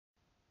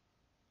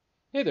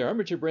Hey there, I'm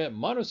Richard Brandt,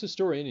 Monos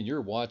Historian, and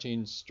you're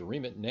watching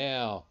Stream It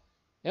Now.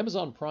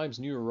 Amazon Prime's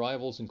new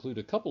arrivals include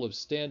a couple of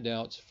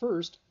standouts.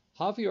 First,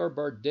 Javier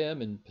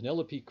Bardem and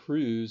Penelope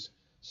Cruz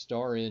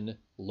star in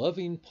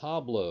Loving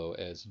Pablo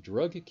as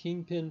drug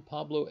kingpin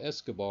Pablo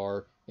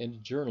Escobar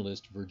and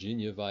journalist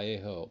Virginia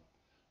Vallejo.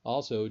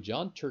 Also,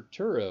 John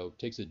Turturro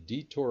takes a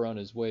detour on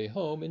his way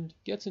home and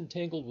gets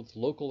entangled with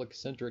local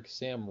eccentric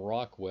Sam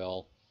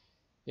Rockwell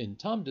in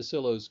Tom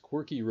DeSillo's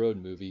quirky road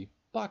movie,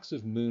 Box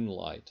of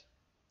Moonlight.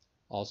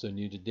 Also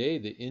new today,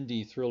 the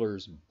indie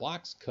thrillers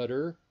Box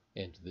Cutter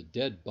and The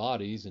Dead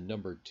Bodies in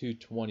number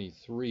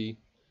 223.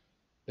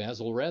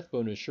 Basil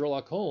Rathbone as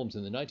Sherlock Holmes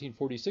in the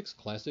 1946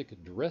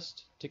 classic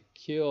Dressed to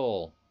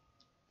Kill.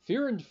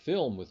 Fear and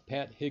Film with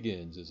Pat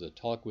Higgins is a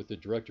talk with the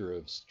director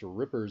of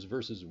Strippers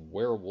vs.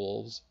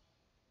 Werewolves.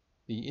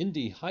 The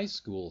indie high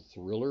school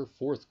thriller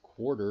Fourth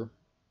Quarter.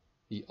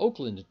 The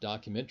Oakland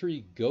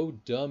documentary Go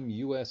Dumb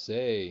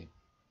USA.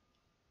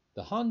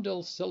 The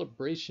Handel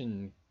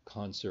Celebration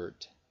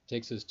Concert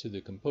takes us to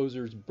the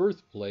composer's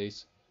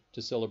birthplace to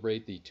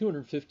celebrate the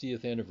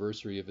 250th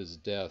anniversary of his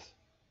death.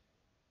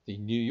 The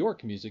New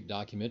York music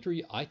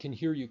documentary I Can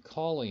Hear You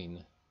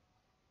Calling.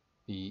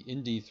 The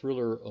indie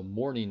thriller A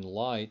Morning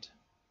Light.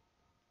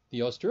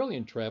 The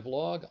Australian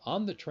travelogue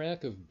On the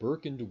Track of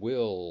Burke and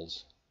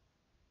Wills.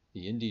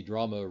 The indie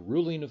drama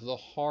Ruling of the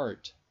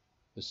Heart.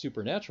 The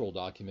supernatural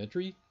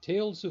documentary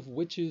Tales of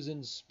Witches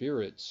and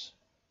Spirits.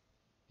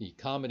 The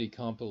comedy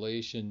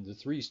compilation The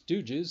Three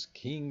Stooges,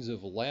 Kings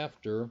of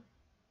Laughter.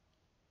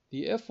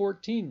 The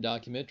F-14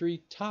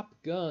 documentary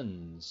Top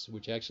Guns,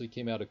 which actually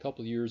came out a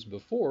couple years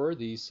before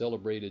the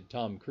celebrated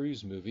Tom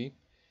Cruise movie.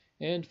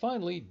 And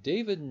finally,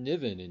 David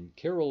Niven and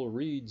Carol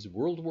Reed's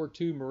World War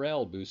II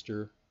morale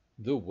booster,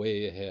 The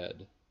Way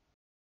Ahead.